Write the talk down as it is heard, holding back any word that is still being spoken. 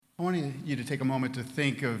I want you to take a moment to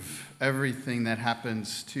think of everything that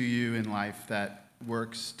happens to you in life that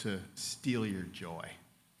works to steal your joy.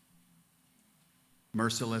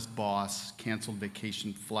 Merciless boss, canceled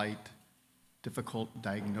vacation flight, difficult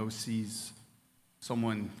diagnoses,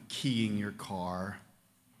 someone keying your car.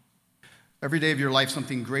 Every day of your life,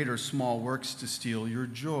 something great or small works to steal your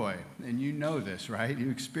joy. And you know this, right?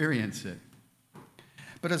 You experience it.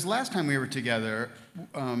 But as last time we were together,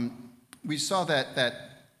 we saw that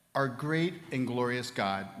our great and glorious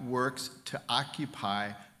God works to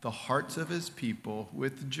occupy the hearts of his people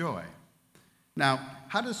with joy. Now,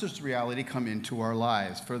 how does this reality come into our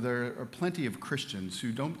lives? For there are plenty of Christians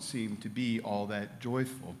who don't seem to be all that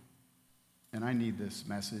joyful. And I need this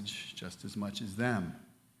message just as much as them.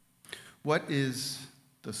 What is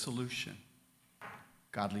the solution?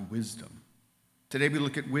 Godly wisdom. Today we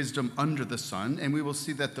look at wisdom under the sun, and we will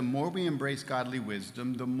see that the more we embrace godly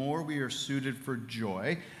wisdom, the more we are suited for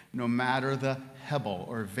joy, no matter the hebel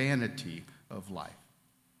or vanity of life.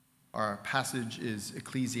 Our passage is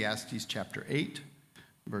Ecclesiastes chapter 8,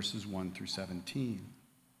 verses 1 through 17.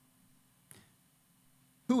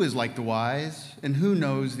 Who is like the wise, and who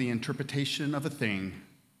knows the interpretation of a thing?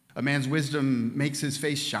 A man's wisdom makes his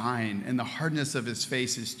face shine, and the hardness of his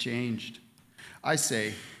face is changed. I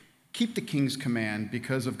say, keep the king's command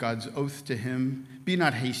because of God's oath to him. Be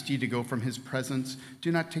not hasty to go from his presence.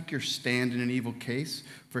 Do not take your stand in an evil case,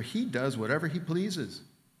 for he does whatever he pleases.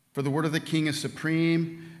 For the word of the king is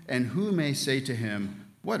supreme, and who may say to him,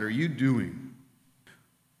 what are you doing?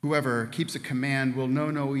 Whoever keeps a command will know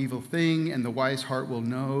no evil thing, and the wise heart will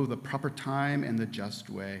know the proper time and the just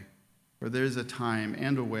way. For there is a time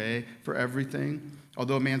and a way for everything,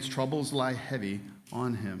 although a man's troubles lie heavy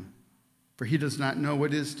on him. For he does not know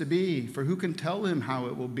what is to be, for who can tell him how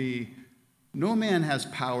it will be? No man has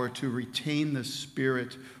power to retain the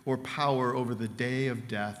spirit or power over the day of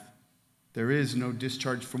death. There is no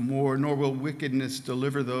discharge from war, nor will wickedness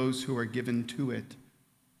deliver those who are given to it.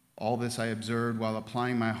 All this I observed while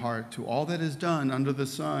applying my heart to all that is done under the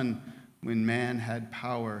sun, when man had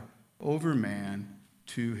power over man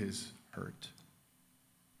to his hurt.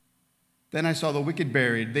 Then I saw the wicked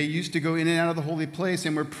buried. They used to go in and out of the holy place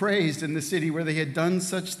and were praised in the city where they had done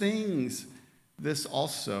such things. This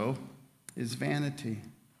also is vanity.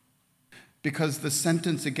 Because the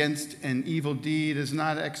sentence against an evil deed is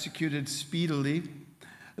not executed speedily,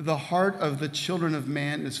 the heart of the children of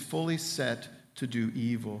man is fully set to do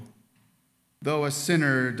evil. Though a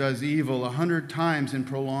sinner does evil 100 times and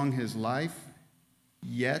prolong his life,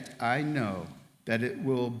 yet I know that it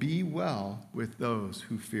will be well with those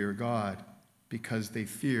who fear God, because they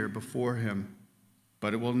fear before him.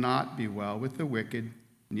 But it will not be well with the wicked,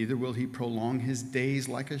 neither will he prolong his days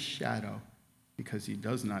like a shadow, because he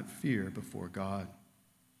does not fear before God.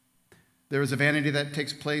 There is a vanity that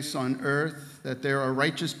takes place on earth, that there are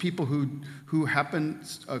righteous people who happen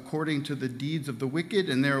according to the deeds of the wicked,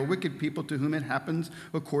 and there are wicked people to whom it happens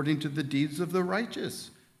according to the deeds of the righteous.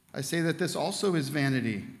 I say that this also is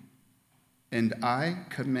vanity. And I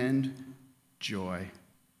commend joy.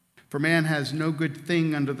 For man has no good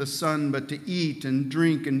thing under the sun but to eat and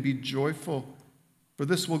drink and be joyful. For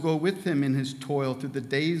this will go with him in his toil through the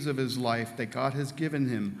days of his life that God has given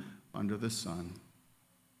him under the sun.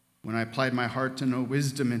 When I applied my heart to know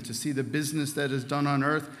wisdom and to see the business that is done on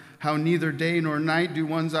earth, how neither day nor night do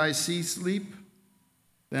one's eyes see sleep,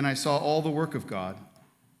 then I saw all the work of God,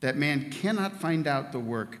 that man cannot find out the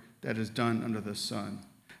work that is done under the sun.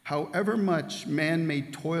 However much man may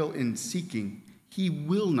toil in seeking, he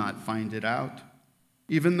will not find it out.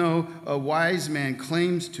 Even though a wise man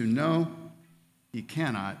claims to know, he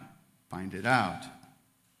cannot find it out.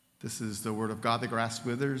 This is the word of God. The grass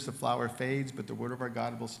withers, the flower fades, but the word of our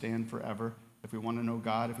God will stand forever. If we want to know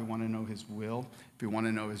God, if we want to know his will, if we want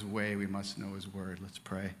to know his way, we must know his word. Let's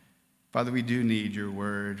pray. Father, we do need your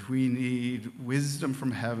word. We need wisdom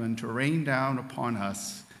from heaven to rain down upon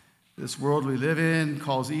us. This world we live in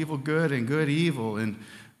calls evil good and good evil, and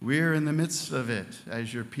we're in the midst of it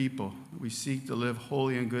as your people. We seek to live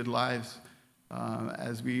holy and good lives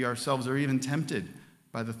as we ourselves are even tempted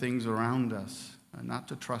by the things around us, not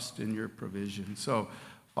to trust in your provision. So,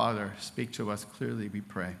 Father, speak to us clearly, we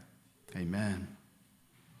pray. Amen.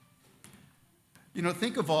 You know,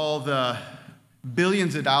 think of all the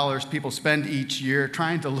billions of dollars people spend each year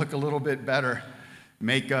trying to look a little bit better.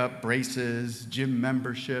 Makeup, braces, gym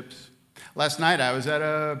memberships. Last night I was at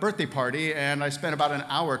a birthday party and I spent about an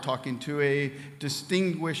hour talking to a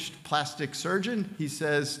distinguished plastic surgeon. He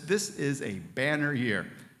says, this is a banner year.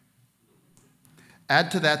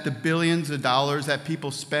 Add to that the billions of dollars that people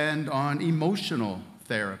spend on emotional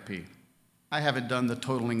therapy. I haven't done the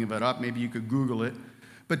totaling of it up. Maybe you could Google it.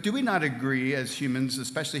 But do we not agree as humans,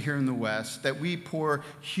 especially here in the West, that we pour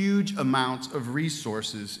huge amounts of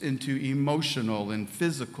resources into emotional and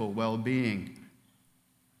physical well-being?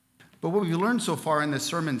 But what we've learned so far in this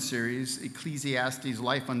sermon series, Ecclesiastes,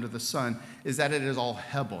 Life Under the Sun, is that it is all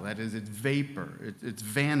hebel. That is, it's vapor. It's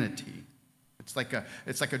vanity. It's like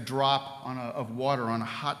a drop of water on a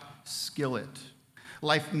hot skillet.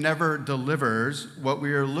 Life never delivers what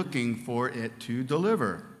we are looking for it to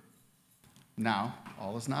deliver. Now,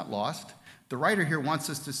 all is not lost. The writer here wants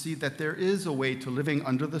us to see that there is a way to living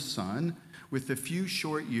under the sun with the few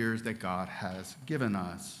short years that God has given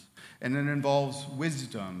us. And it involves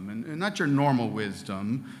wisdom, and not your normal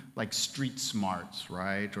wisdom, like street smarts,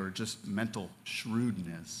 right? Or just mental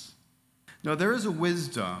shrewdness. No, there is a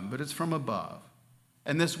wisdom, but it's from above.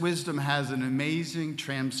 And this wisdom has an amazing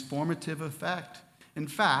transformative effect. In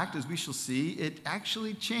fact, as we shall see, it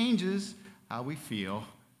actually changes how we feel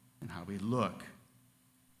and how we look.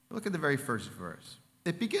 Look at the very first verse.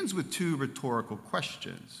 It begins with two rhetorical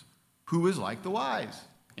questions. Who is like the wise?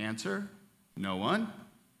 Answer, no one.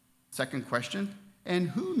 Second question, and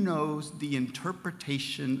who knows the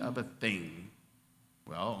interpretation of a thing?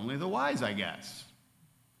 Well, only the wise, I guess.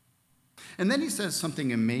 And then he says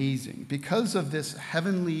something amazing. Because of this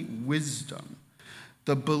heavenly wisdom,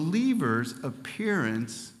 the believer's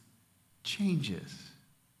appearance changes.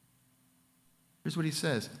 Here's what he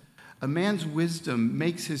says. A man's wisdom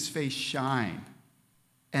makes his face shine,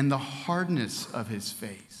 and the hardness of his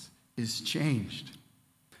face is changed.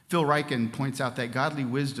 Phil Ryken points out that godly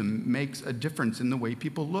wisdom makes a difference in the way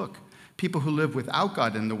people look. People who live without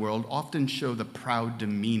God in the world often show the proud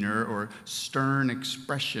demeanor or stern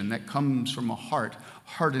expression that comes from a heart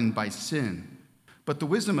hardened by sin. But the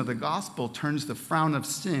wisdom of the gospel turns the frown of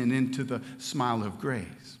sin into the smile of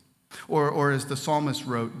grace. Or as the psalmist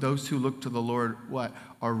wrote, those who look to the Lord, what?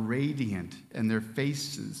 Are radiant, and their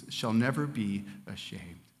faces shall never be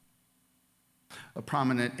ashamed. A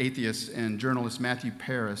prominent atheist and journalist, Matthew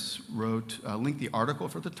Paris, wrote a lengthy article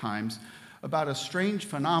for the Times about a strange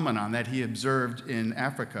phenomenon that he observed in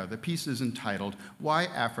Africa. The piece is entitled, Why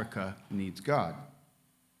Africa Needs God.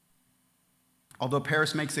 Although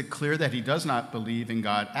Paris makes it clear that he does not believe in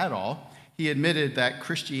God at all, he admitted that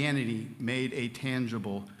Christianity made a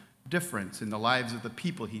tangible difference in the lives of the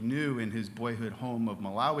people he knew in his boyhood home of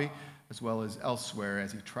Malawi, as well as elsewhere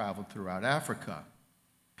as he traveled throughout Africa.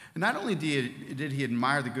 And not only did he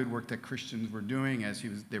admire the good work that Christians were doing as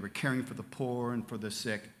they were caring for the poor and for the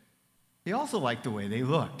sick, he also liked the way they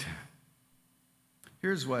looked.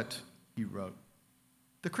 Here's what he wrote.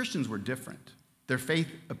 The Christians were different. Their faith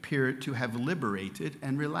appeared to have liberated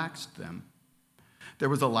and relaxed them. There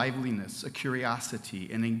was a liveliness, a curiosity,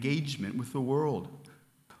 an engagement with the world.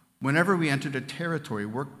 Whenever we entered a territory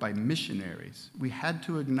worked by missionaries, we had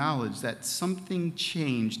to acknowledge that something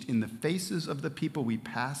changed in the faces of the people we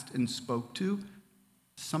passed and spoke to,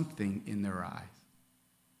 something in their eyes.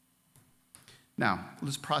 Now,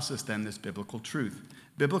 let's process then this biblical truth.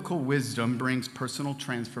 Biblical wisdom brings personal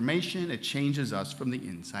transformation. It changes us from the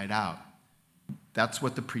inside out. That's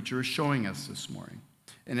what the preacher is showing us this morning.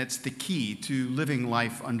 And it's the key to living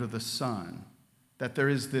life under the sun, that there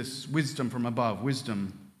is this wisdom from above,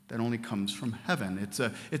 wisdom that only comes from heaven.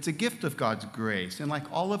 It's a gift of God's grace. And like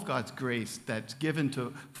all of God's grace that's given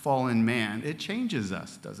to fallen man, it changes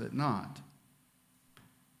us, does it not?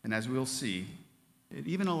 And as we'll see, it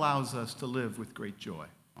even allows us to live with great joy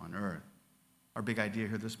on earth. Our big idea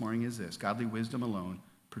here this morning is this: godly wisdom alone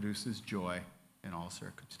produces joy in all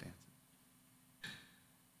circumstances.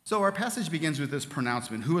 So our passage begins with this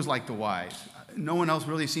pronouncement, who is like the wise? No one else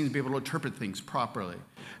really seems to be able to interpret things properly.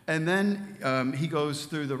 And then he goes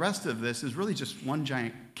through the rest of this is really just one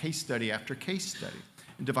giant case study after case study,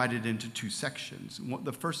 divided into two sections.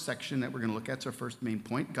 The first section that we're going to look at is our first main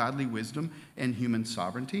point, godly wisdom and human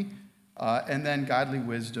sovereignty, and then godly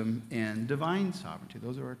wisdom and divine sovereignty.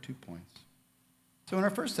 Those are our 2 points. So in our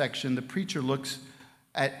first section, the preacher looks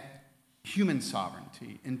at human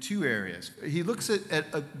sovereignty in two areas. He looks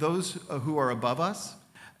at those who are above us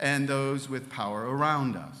and those with power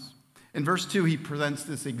around us. In verse 2, he presents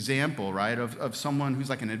this example, right, of someone who's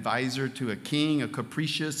like an advisor to a king, a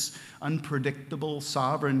capricious, unpredictable,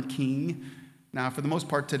 sovereign king. Now, for the most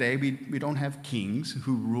part today, we don't have kings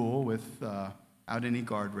who rule without any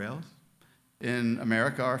guardrails. In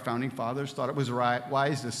America, our founding fathers thought it was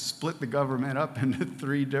wise to split the government up into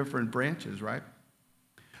 3 different branches, right?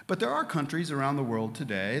 But there are countries around the world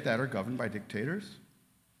today that are governed by dictators.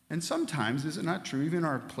 And sometimes, is it not true, even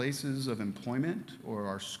our places of employment or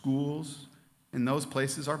our schools, in those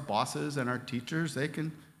places, our bosses and our teachers, they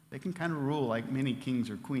can kind of rule like many kings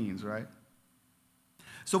or queens, right?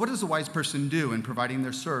 So what does a wise person do in providing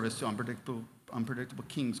their service to unpredictable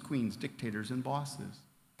kings, queens, dictators, and bosses?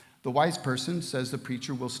 The wise person, says the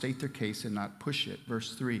preacher, will state their case and not push it.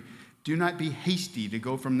 Verse 3, do not be hasty to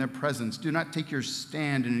go from their presence. Do not take your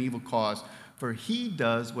stand in an evil cause, for he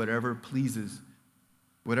does whatever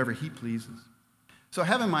he pleases. So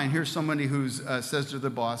have in mind, here's somebody who says to the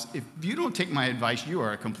boss, if you don't take my advice, you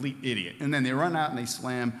are a complete idiot. And then they run out and they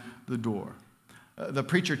slam the door. The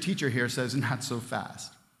preacher-teacher here says, not so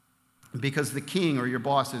fast. Because the king or your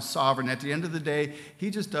boss is sovereign. At the end of the day,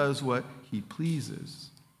 he just does what he pleases.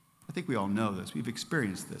 I think we all know this. We've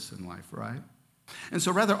experienced this in life, right? And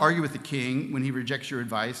so rather argue with the king when he rejects your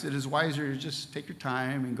advice, it is wiser to just take your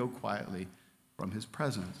time and go quietly from his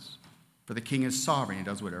presence. For the king is sovereign. He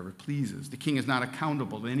does whatever pleases. The king is not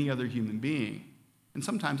accountable to any other human being. And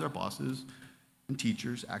sometimes our bosses and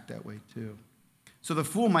teachers act that way too. So the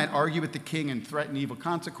fool might argue with the king and threaten evil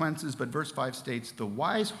consequences, but verse 5 states, the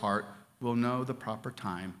wise heart will know the proper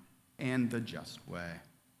time and the just way.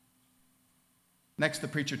 Next, the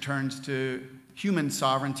preacher turns to human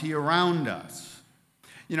sovereignty around us.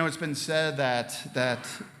 You know, it's been said that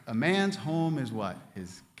a man's home is what?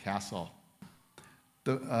 His castle.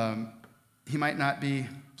 He might not be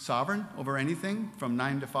sovereign over anything from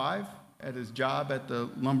 9 to 5 at his job at the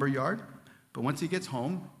lumber yard, but once he gets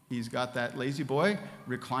home, he's got that lazy boy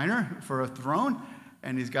recliner for a throne,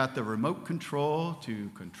 and he's got the remote control to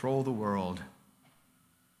control the world.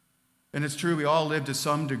 And it's true, we all live to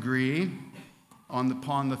some degree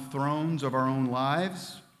upon the thrones of our own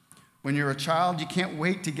lives. When you're a child, you can't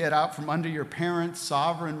wait to get out from under your parents'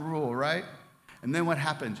 sovereign rule, right? And then what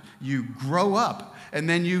happens? You grow up, and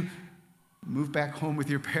then you move back home with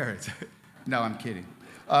your parents. No, I'm kidding.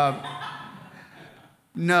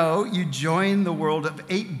 No, you join the world of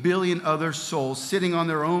 8 billion other souls sitting on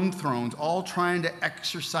their own thrones, all trying to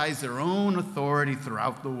exercise their own authority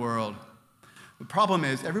throughout the world. The problem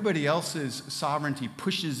is everybody else's sovereignty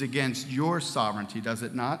pushes against your sovereignty, does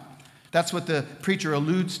it not? That's what the preacher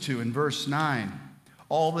alludes to in verse 9.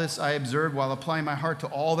 All this I observed while applying my heart to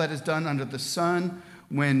all that is done under the sun,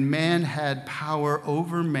 when man had power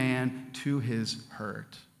over man to his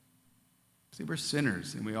hurt. See, we're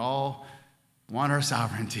sinners, and we all want our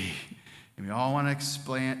sovereignty, and we all want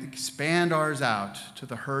to expand ours out to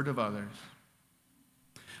the hurt of others.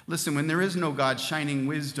 Listen, when there is no God shining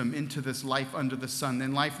wisdom into this life under the sun,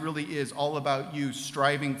 then life really is all about you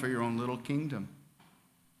striving for your own little kingdom.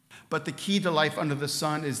 But the key to life under the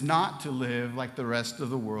sun is not to live like the rest of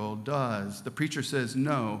the world does. The preacher says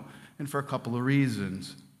no, and for a couple of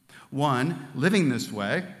reasons. One, living this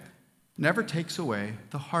way never takes away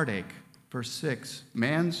the heartache. Verse 6,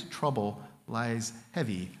 man's trouble lies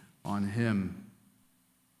heavy on him.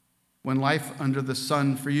 When life under the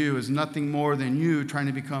sun for you is nothing more than you trying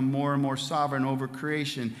to become more and more sovereign over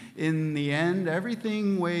creation, in the end,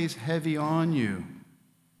 everything weighs heavy on you.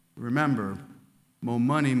 Remember, more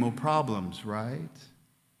money, more problems, right?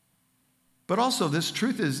 But also, this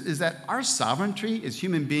truth is that our sovereignty as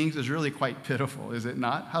human beings is really quite pitiful, is it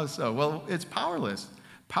not? How so? Well, it's powerless.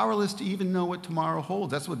 Powerless to even know what tomorrow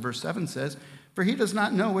holds. That's what verse 7 says. For he does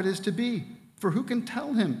not know what is to be. For who can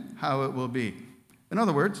tell him how it will be? In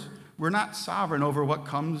other words, we're not sovereign over what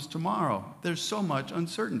comes tomorrow. There's so much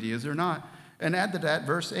uncertainty, is there not? And add to that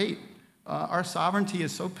verse 8. Our sovereignty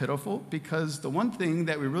is so pitiful because the one thing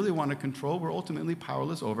that we really want to control, we're ultimately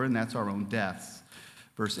powerless over, and that's our own deaths.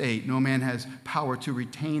 Verse 8, no man has power to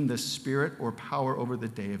retain the spirit or power over the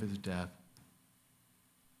day of his death.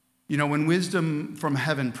 You know, when wisdom from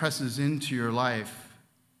heaven presses into your life,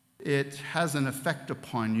 it has an effect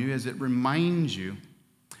upon you as it reminds you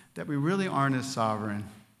that we really aren't as sovereign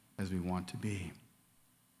as we want to be.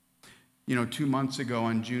 You know, 2 months ago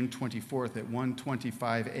on June 24th at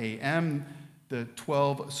 1:25 a.m., the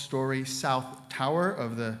 12-story south tower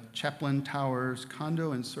of the Chaplin Towers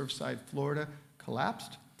condo in Surfside, Florida,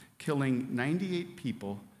 collapsed, killing 98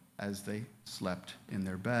 people as they slept in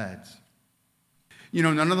their beds. You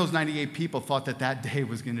know, none of those 98 people thought that day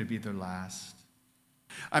was going to be their last.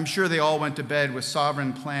 I'm sure they all went to bed with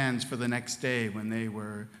sovereign plans for the next day when they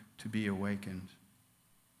were to be awakened.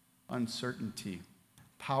 Uncertainty,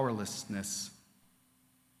 powerlessness.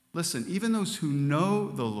 Listen, even those who know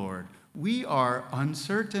the Lord, we are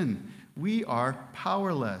uncertain. We are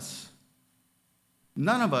powerless.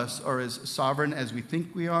 None of us are as sovereign as we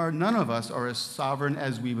think we are. None of us are as sovereign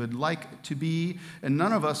as we would like to be. And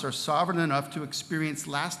none of us are sovereign enough to experience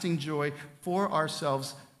lasting joy for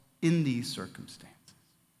ourselves in these circumstances.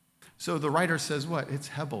 So the writer says what? It's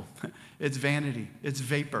hebel. It's vanity. It's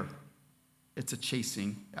vapor. It's a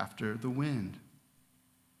chasing after the wind.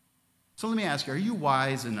 So let me ask you, are you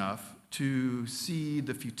wise enough to see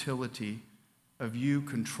the futility of you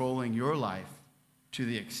controlling your life to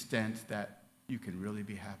the extent that you can really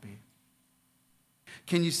be happy?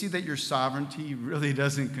 Can you see that your sovereignty really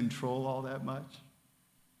doesn't control all that much?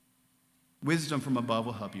 Wisdom from above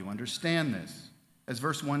will help you understand this. As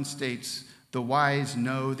verse 1 states, the wise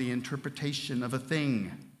know the interpretation of a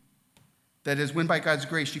thing. That is, when by God's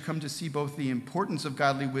grace you come to see both the importance of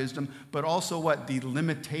godly wisdom, but also what? The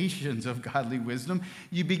limitations of godly wisdom,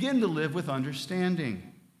 you begin to live with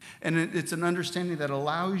understanding. And it's an understanding that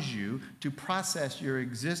allows you to process your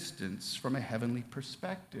existence from a heavenly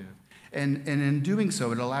perspective. And in doing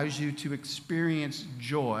so, it allows you to experience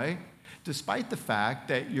joy, despite the fact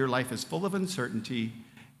that your life is full of uncertainty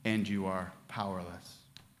and you are powerless.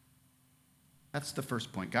 That's the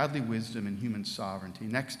first point, godly wisdom and human sovereignty.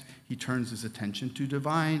 Next, he turns his attention to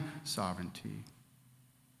divine sovereignty.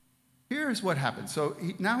 Here's what happens. So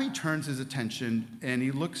now he turns his attention and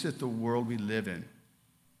he looks at the world we live in.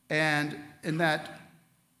 And in that,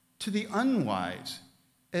 to the unwise,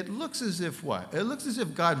 it looks as if what? It looks as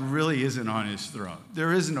if God really isn't on his throne.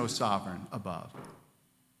 There is no sovereign above.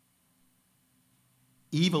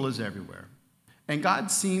 Evil is everywhere. And God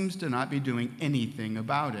seems to not be doing anything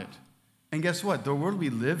about it. And guess what? The world we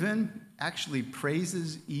live in actually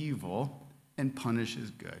praises evil and punishes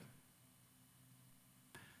good.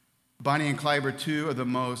 Bonnie and Clyde were two of the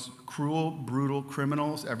most cruel, brutal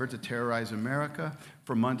criminals ever to terrorize America.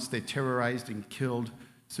 For months, they terrorized and killed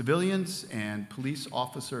civilians and police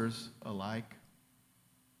officers alike.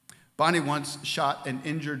 Bonnie once shot an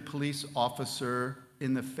injured police officer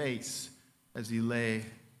in the face as he lay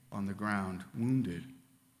on the ground, wounded.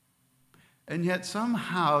 And yet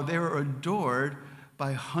somehow they were adored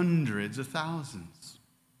by hundreds of thousands.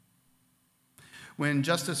 When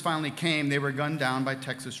justice finally came, they were gunned down by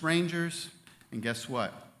Texas Rangers. And guess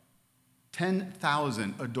what?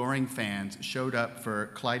 10,000 adoring fans showed up for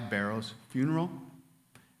Clyde Barrow's funeral.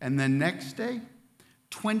 And the next day,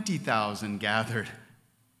 20,000 gathered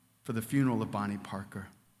for the funeral of Bonnie Parker.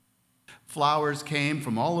 Flowers came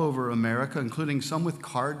from all over America, including some with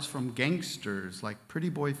cards from gangsters like Pretty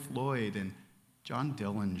Boy Floyd and John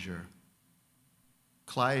Dillinger.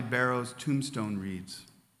 Clyde Barrow's tombstone reads,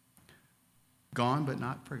 "Gone but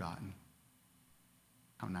not forgotten."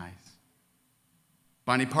 How nice.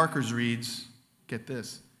 Bonnie Parker's reads, get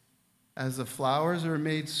this, "As the flowers are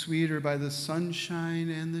made sweeter by the sunshine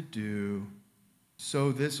and the dew,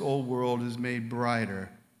 so this old world is made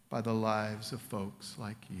brighter by the lives of folks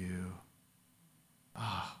like you."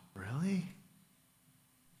 Ah, really?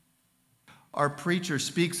 Our preacher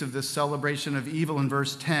speaks of this celebration of evil in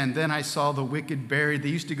verse 10. Then I saw the wicked buried. They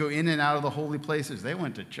used to go in and out of the holy places. They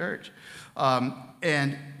went to church.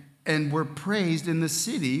 And were praised in the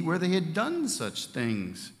city where they had done such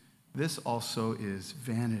things. This also is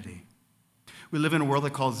vanity. We live in a world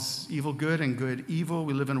that calls evil good and good evil.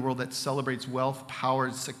 We live in a world that celebrates wealth,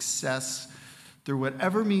 power, success through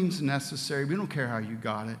whatever means necessary. We don't care how you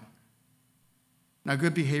got it. Now,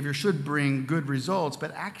 good behavior should bring good results,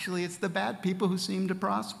 but actually it's the bad people who seem to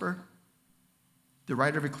prosper. The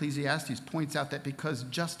writer of Ecclesiastes points out that because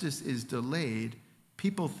justice is delayed,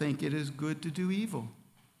 people think it is good to do evil.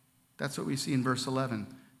 That's what we see in verse 11.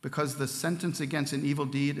 Because the sentence against an evil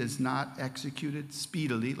deed is not executed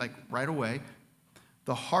speedily, like right away,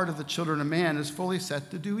 the heart of the children of man is fully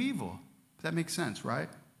set to do evil. That makes sense, right?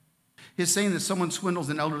 He's saying that someone swindles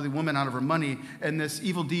an elderly woman out of her money, and this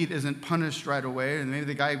evil deed isn't punished right away, and maybe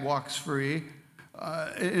the guy walks free.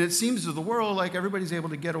 And it seems to the world like everybody's able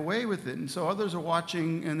to get away with it. And so others are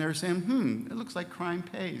watching, and they're saying, it looks like crime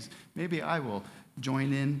pays. Maybe I will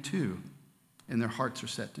join in too. And their hearts are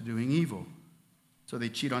set to doing evil. So they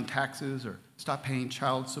cheat on taxes or stop paying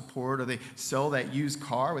child support, or they sell that used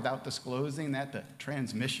car without disclosing that the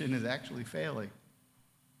transmission is actually failing.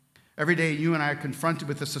 Every day, you and I are confronted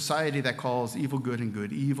with a society that calls evil good and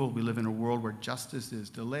good evil. We live in a world where justice is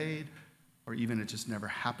delayed, or even it just never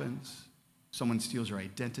happens. Someone steals your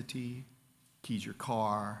identity, keys your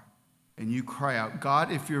car, and you cry out,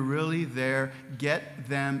 "God, if you're really there, get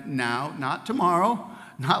them now, not tomorrow,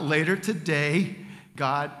 not later today.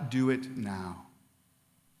 God, do it now."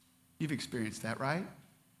 You've experienced that, right?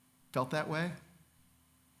 Felt that way?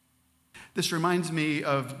 This reminds me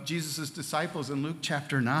of Jesus' disciples in Luke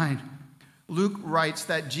chapter 9. Luke writes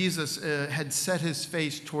that Jesus had set his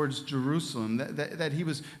face towards Jerusalem, that he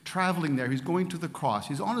was traveling there. He's going to the cross.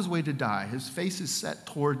 He's on his way to die. His face is set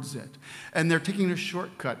towards it. And they're taking a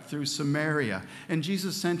shortcut through Samaria. And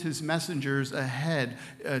Jesus sent his messengers ahead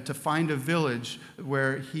to find a village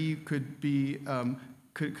where he could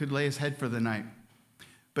lay his head for the night.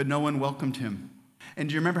 But no one welcomed him. And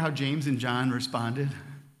do you remember how James and John responded?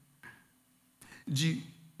 Do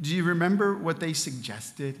you remember what they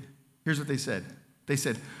suggested? Here's what they said. They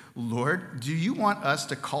said, Lord, do you want us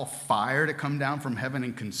to call fire to come down from heaven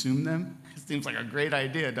and consume them? It seems like a great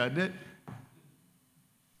idea, doesn't it?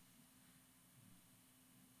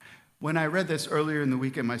 When I read this earlier in the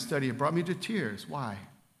week in my study, it brought me to tears. Why?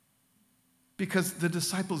 Because the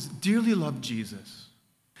disciples dearly loved Jesus.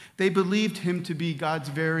 They believed him to be God's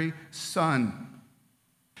very Son.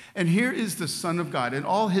 And here is the Son of God in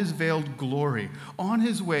all his veiled glory, on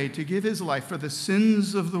his way to give his life for the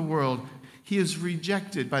sins of the world. He is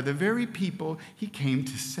rejected by the very people he came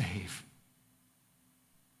to save.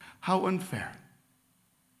 How unfair.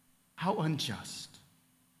 How unjust.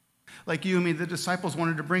 Like you and me, the disciples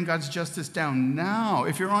wanted to bring God's justice down now.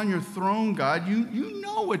 If you're on your throne, God, you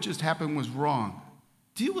know what just happened was wrong.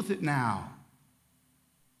 Deal with it now.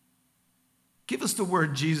 Give us the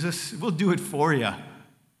word, Jesus. We'll do it for you.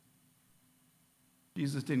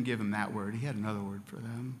 Jesus didn't give him that word. He had another word for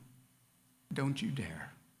them. Don't you dare.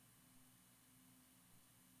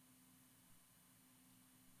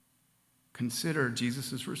 Consider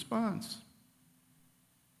Jesus' response.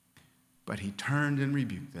 But he turned and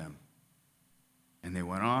rebuked them, and they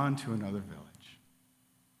went on to another village.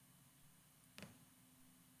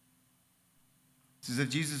 It's as if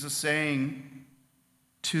Jesus is saying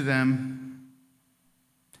to them,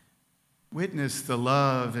 witness the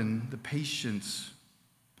love and the patience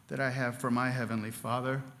that I have for my heavenly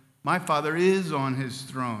Father. My Father is on his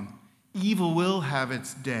throne. Evil will have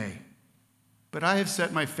its day. But I have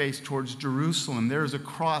set my face towards Jerusalem. There is a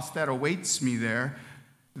cross that awaits me there.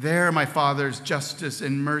 There my Father's justice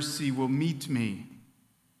and mercy will meet me.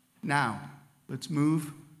 Now, let's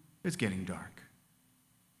move. It's getting dark.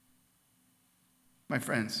 My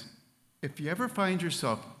friends, if you ever find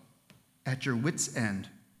yourself at your wit's end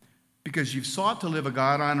because you've sought to live a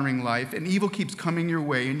God-honoring life and evil keeps coming your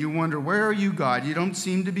way and you wonder, where are you, God? You don't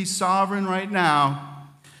seem to be sovereign right now.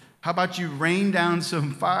 How about you rain down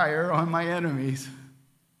some fire on my enemies?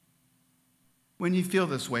 When you feel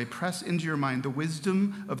this way, press into your mind the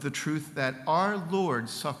wisdom of the truth that our Lord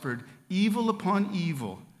suffered evil upon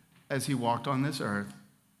evil as he walked on this earth.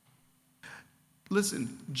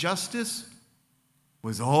 Listen, justice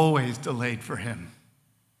was always delayed for him.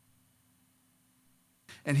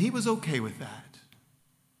 And he was okay with that.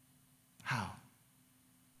 How?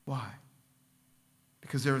 Why?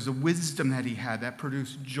 Because there was a wisdom that he had that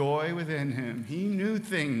produced joy within him. He knew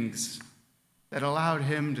things that allowed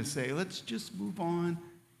him to say, let's just move on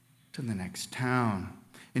to the next town.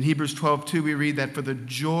 In Hebrews 12:2, we read that for the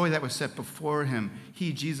joy that was set before him,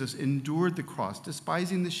 he, Jesus, endured the cross,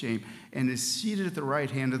 despising the shame, and is seated at the right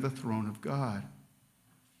hand of the throne of God.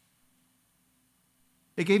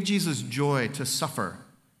 It gave Jesus joy to suffer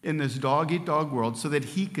in this dog-eat-dog world so that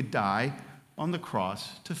he could die on the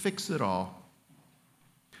cross to fix it all.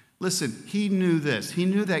 Listen, he knew this. He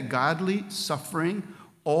knew that godly suffering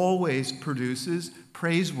always produces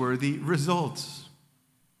praiseworthy results.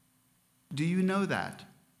 Do you know that?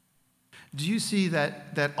 Do you see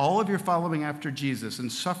that all of your following after Jesus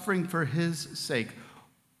and suffering for his sake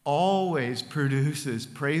always produces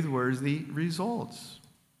praiseworthy results?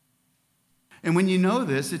 And when you know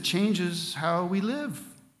this, it changes how we live.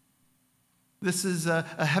 This is a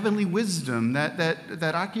heavenly wisdom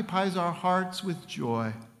that occupies our hearts with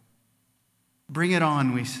joy. Bring it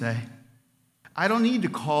on, we say. I don't need to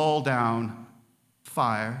call down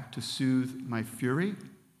fire to soothe my fury.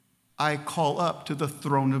 I call up to the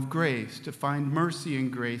throne of grace to find mercy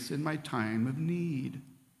and grace in my time of need.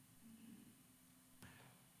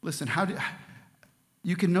 Listen,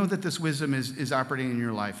 you can know that this wisdom is operating in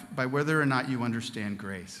your life by whether or not you understand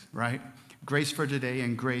grace, right? Grace for today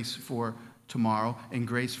and grace for tomorrow and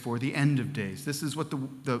grace for the end of days. This is what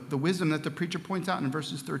the wisdom that the preacher points out in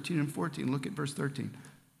verses 13 and 14. Look at verse 13.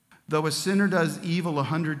 Though a sinner does evil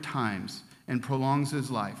 100 times and prolongs his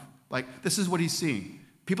life. Like, this is what he's seeing.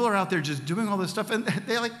 People are out there just doing all this stuff, and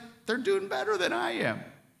they're doing better than I am.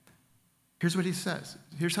 Here's what he says.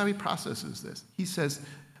 Here's how he processes this. He says,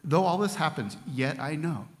 though all this happens, yet I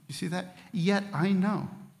know. You see that? Yet I know.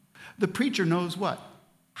 The preacher knows what?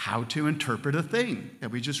 How to interpret a thing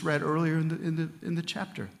that we just read earlier in the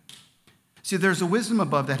chapter. See, there's a wisdom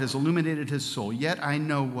above that has illuminated his soul. Yet I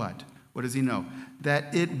know what? What does he know?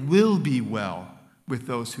 That it will be well with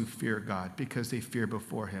those who fear God because they fear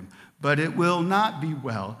before him. But it will not be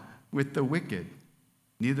well with the wicked.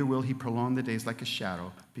 Neither will he prolong the days like a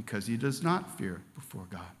shadow because he does not fear before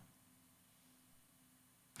God.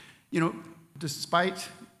 You know, despite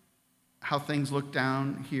how things look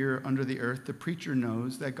down here under the earth, the preacher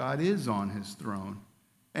knows that God is on his throne.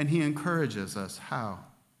 And he encourages us. How?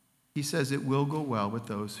 He says it will go well with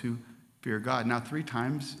those who fear God. Now, 3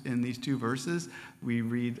 times in these 2 verses, we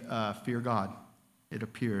read fear God. It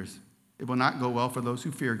appears. It will not go well for those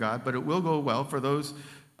who fear God, but it will go well for those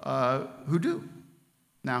who do.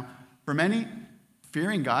 Now, for many,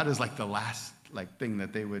 fearing God is like the last thing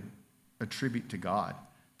that they would attribute to God.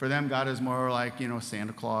 For them, God is more like,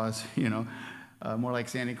 Santa Claus, more like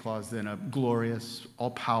Santa Claus than a glorious,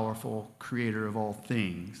 all-powerful creator of all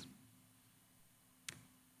things.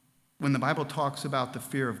 When the Bible talks about the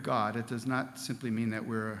fear of God, it does not simply mean that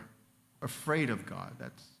we're afraid of God.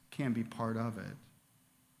 That can be part of it.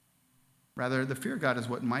 Rather, the fear of God is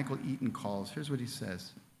what Michael Eaton calls, here's what he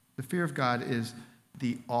says, the fear of God is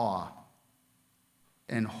the awe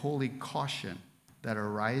and holy caution that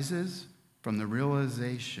arises from the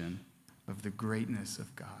realization of the greatness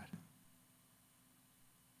of God.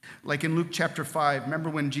 Like in Luke chapter 5, remember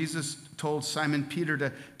when Jesus told Simon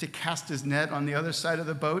Peter to cast his net on the other side of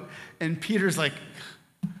the boat? And Peter's like,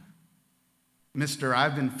 Mister,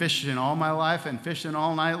 I've been fishing all my life and fishing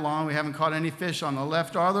all night long. We haven't caught any fish on the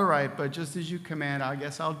left or the right, but just as you command, I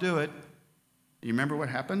guess I'll do it. You remember what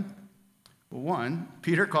happened? Well, 1,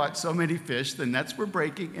 Peter caught so many fish, the nets were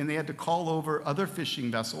breaking, and they had to call over other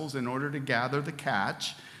fishing vessels in order to gather the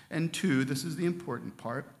catch. And 2, this is the important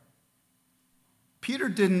part, Peter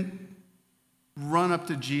didn't run up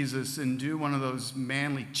to Jesus and do one of those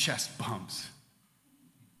manly chest bumps.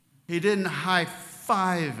 He didn't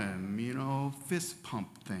high-five him, fist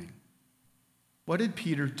pump thing. What did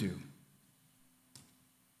Peter do?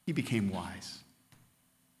 He became wise.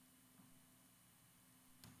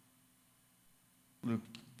 Luke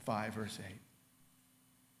 5, verse 8.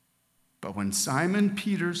 But when Simon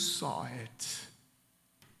Peter saw it,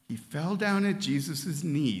 he fell down at Jesus'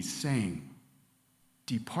 knees, saying,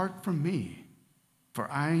 "Depart from me, for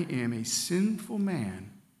I am a sinful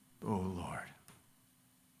man, O Lord."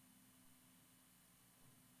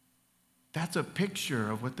 That's a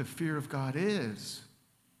picture of what the fear of God is.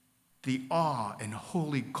 The awe and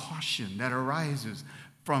holy caution that arises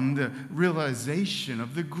from the realization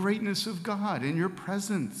of the greatness of God in your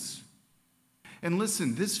presence. And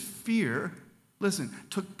listen, this fear,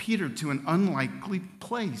 took Peter to an unlikely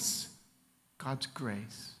place. God's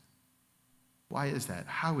grace. Why is that?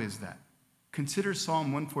 How is that? Consider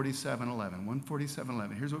Psalm 147:11.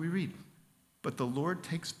 147:11. Here's what we read. But the Lord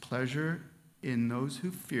takes pleasure in those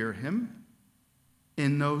who fear him,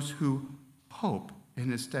 in those who hope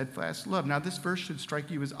in his steadfast love. Now, this verse should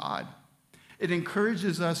strike you as odd. It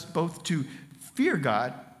encourages us both to fear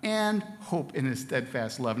God and hope in his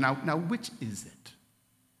steadfast love. Now, which is it?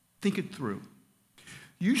 Think it through.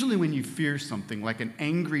 Usually when you fear something like an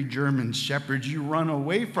angry German shepherd, you run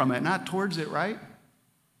away from it, not towards it, right?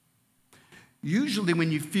 Usually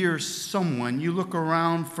when you fear someone, you look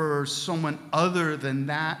around for someone other than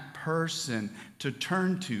that person to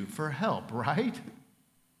turn to for help, right?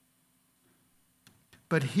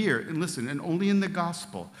 But here, and listen, and only in the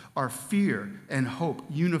gospel are fear and hope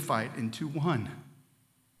unified into one.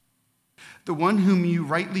 The one whom you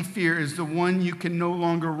rightly fear is the one you can no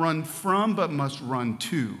longer run from, but must run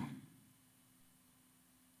to.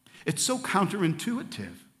 It's so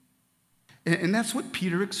counterintuitive. And that's what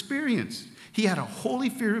Peter experienced. He had a holy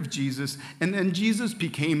fear of Jesus, and then Jesus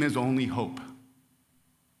became his only hope.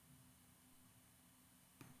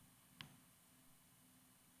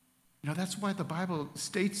 That's why the Bible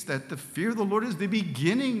states that the fear of the Lord is the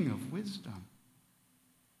beginning of wisdom.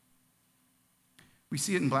 We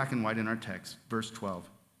see it in black and white in our text, verse 12.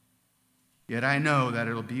 Yet I know that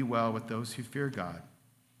it'll be well with those who fear God,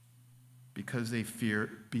 because they fear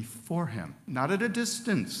before him, not at a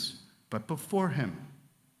distance, but before him.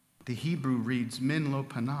 The Hebrew reads min lo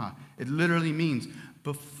panah. It literally means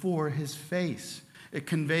before his face. It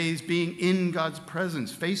conveys being in God's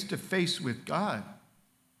presence, face to face with God.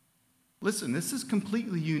 Listen, this is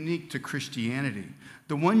completely unique to Christianity.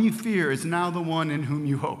 The one you fear is now the one in whom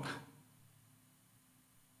you hope.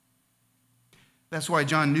 That's why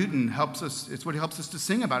John Newton helps us, it's what he helps us to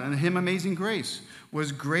sing about in the hymn Amazing Grace.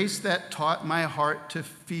 Was grace that taught my heart to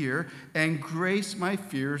fear, and grace my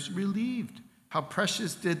fears relieved. How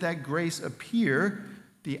precious did that grace appear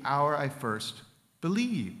the hour I first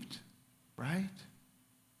believed, right?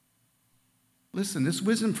 Listen, this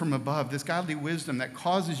wisdom from above, this godly wisdom that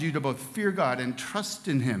causes you to both fear God and trust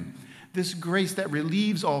in him, this grace that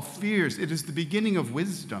relieves all fears, it is the beginning of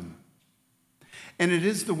wisdom. And it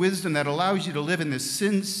is the wisdom that allows you to live in this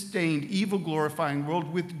sin-stained, evil-glorifying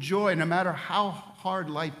world with joy, no matter how hard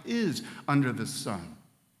life is under the sun.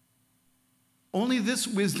 Only this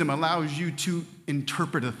wisdom allows you to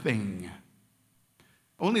interpret a thing.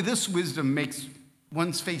 Only this wisdom makes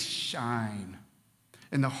one's face shine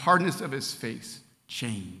and the hardness of his face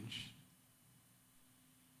change.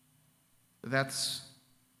 That's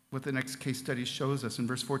what the next case study shows us in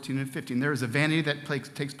verse 14 and 15. There is a vanity that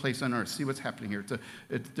takes place on earth. See what's happening here.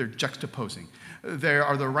 They're juxtaposing. There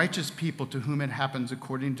are the righteous people to whom it happens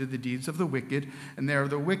according to the deeds of the wicked, and there are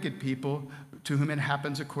the wicked people to whom it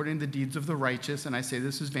happens according to the deeds of the righteous. And I say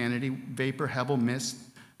this is vanity, vapor, hebel, mist.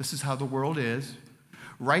 This is how the world is.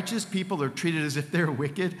 Righteous people are treated as if they're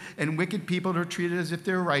wicked, and wicked people are treated as if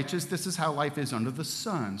they're righteous. This is how life is under the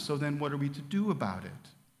sun. So then what are we to do about it?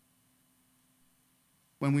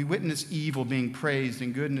 When we witness evil being praised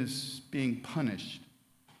and goodness being punished,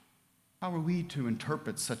 how are we to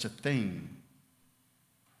interpret such a thing?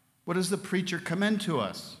 What does the preacher commend to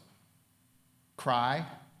us? Cry,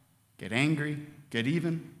 get angry, get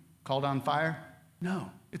even, call down fire?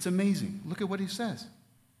 No, it's amazing. Look at what he says.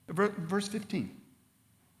 Verse 15.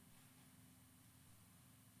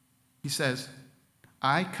 He says,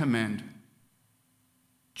 I commend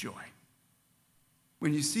joy.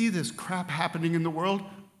 When you see this crap happening in the world,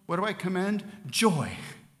 what do I commend? Joy.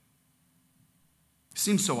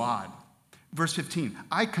 Seems so odd. Verse 15,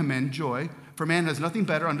 I commend joy, for man has nothing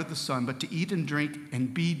better under the sun but to eat and drink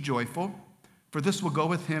and be joyful, for this will go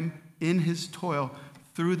with him in his toil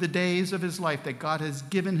through the days of his life that God has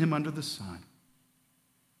given him under the sun.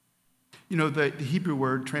 You know, the Hebrew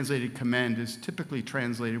word translated commend is typically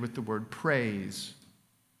translated with the word praise.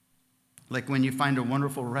 Like when you find a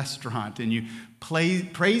wonderful restaurant and you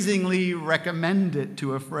praisingly recommend it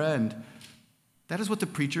to a friend. That is what the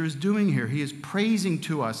preacher is doing here. He is praising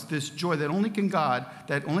to us this joy that only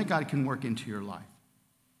God can work into your life.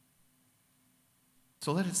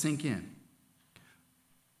 So let it sink in.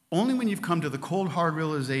 Only when you've come to the cold, hard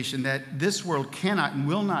realization that this world cannot and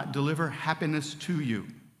will not deliver happiness to you.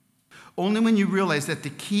 Only when you realize that the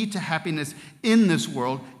key to happiness in this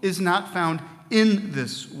world is not found in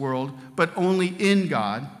this world, but only in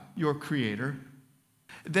God, your Creator,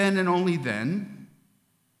 then and only then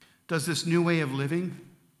does this new way of living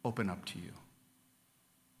open up to you.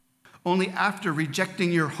 Only after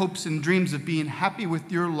rejecting your hopes and dreams of being happy with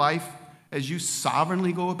your life as you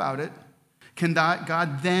sovereignly go about it, can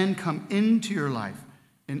God then come into your life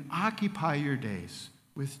and occupy your days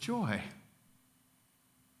with joy.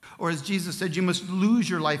 Or as Jesus said, you must lose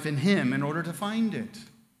your life in Him in order to find it.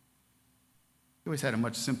 He always had a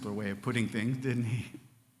much simpler way of putting things, didn't he?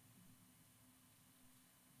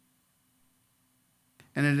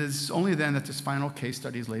 And it is only then that this final case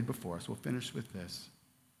study is laid before us. We'll finish with this.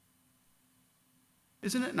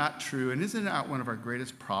 Isn't it not true, and isn't it not one of our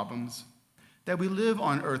greatest problems, that we live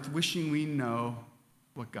on earth wishing we know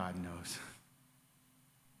what God knows?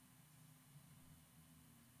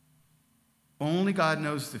 Only God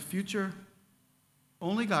knows the future.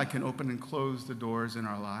 Only God can open and close the doors in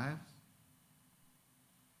our lives.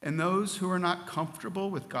 And those who are not comfortable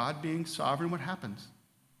with God being sovereign, what happens?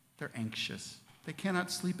 They're anxious. They cannot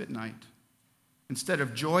sleep at night. Instead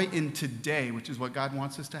of joy in today, which is what God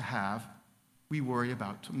wants us to have, we worry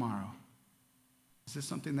about tomorrow. Is this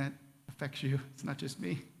something that affects you? It's not just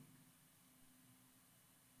me.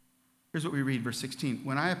 Here's what we read, verse 16.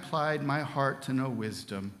 When I applied my heart to know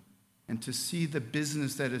wisdom and to see the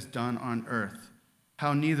business that is done on earth,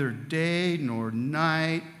 how neither day nor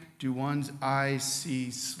night do one's eyes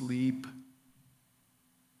see sleep?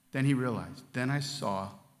 Then he realized, then I saw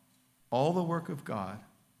all the work of God,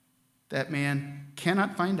 that man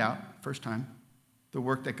cannot find out, first time, the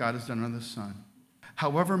work that God has done under the sun.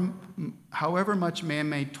 However much man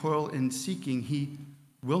may toil in seeking, he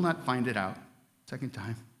will not find it out, second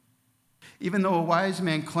time. Even though a wise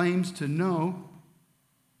man claims to know,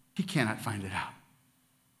 he cannot find it out.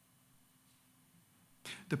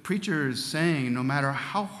 The preacher is saying, no matter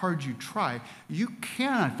how hard you try, you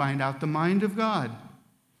cannot find out the mind of God.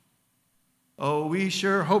 Oh, we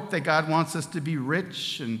sure hope that God wants us to be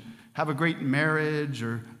rich and have a great marriage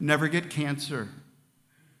or never get cancer.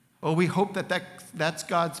 Oh, we hope that that's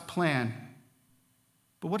God's plan.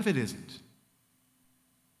 But what if it isn't?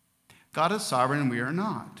 God is sovereign and we are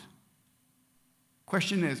not.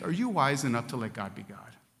 Question is, are you wise enough to let God be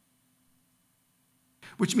God?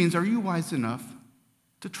 Which means, are you wise enough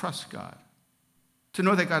to trust God, to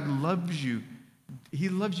know that God loves you? He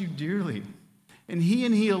loves you dearly, and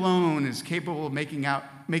He alone is capable of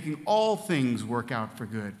making all things work out for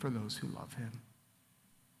good for those who love Him.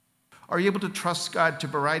 Are you able to trust God to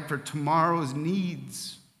provide for tomorrow's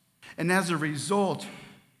needs? And as a result,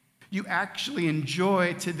 you actually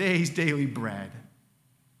enjoy today's daily bread.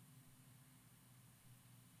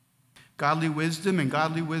 Godly wisdom and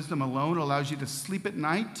godly wisdom alone allows you to sleep at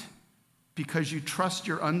night because you trust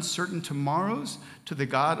your uncertain tomorrows to the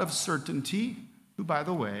God of certainty, who, by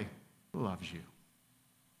the way, loves you.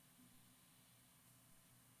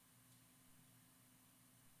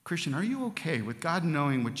 Christian, are you okay with God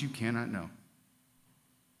knowing what you cannot know?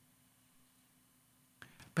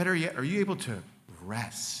 Better yet, are you able to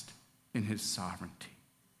rest in his sovereignty?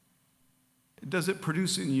 Does it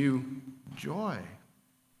produce in you joy?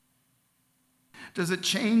 Does it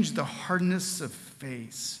change the hardness of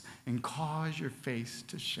face and cause your face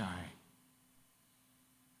to shine?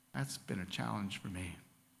 That's been a challenge for me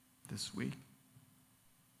this week.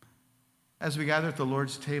 As we gather at the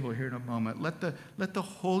Lord's table here in a moment, let the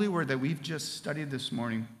holy word that we've just studied this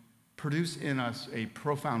morning produce in us a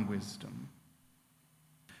profound wisdom.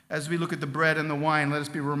 As we look at the bread and the wine, let us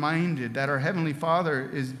be reminded that our Heavenly Father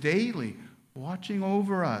is daily watching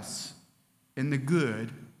over us in the good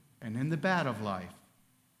and in the bad of life.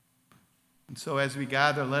 And so as we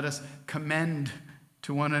gather, let us commend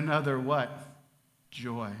to one another what?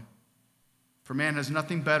 Joy. For man has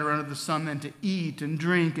nothing better under the sun than to eat and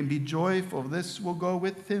drink and be joyful. This will go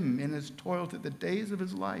with him in his toil to the days of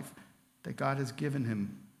his life that God has given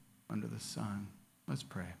him under the sun. Let's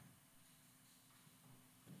pray.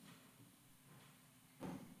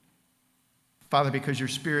 Father, because your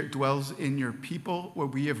Spirit dwells in your people,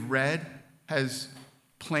 what we have read has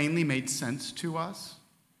plainly made sense to us.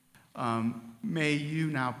 May you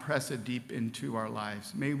now press it deep into our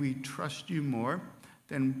lives. May we trust you more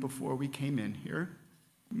than before we came in here.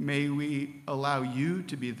 May we allow you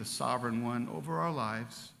to be the sovereign one over our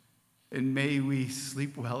lives. And may we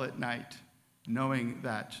sleep well at night, knowing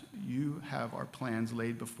that you have our plans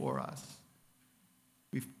laid before us.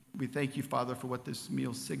 We thank you, Father, for what this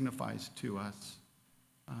meal signifies to us,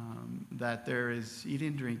 that there is eating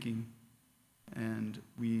and drinking, and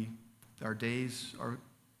our days are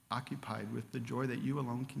occupied with the joy that you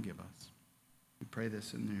alone can give us. We pray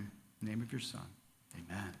this in the name of your Son.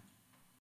 Amen.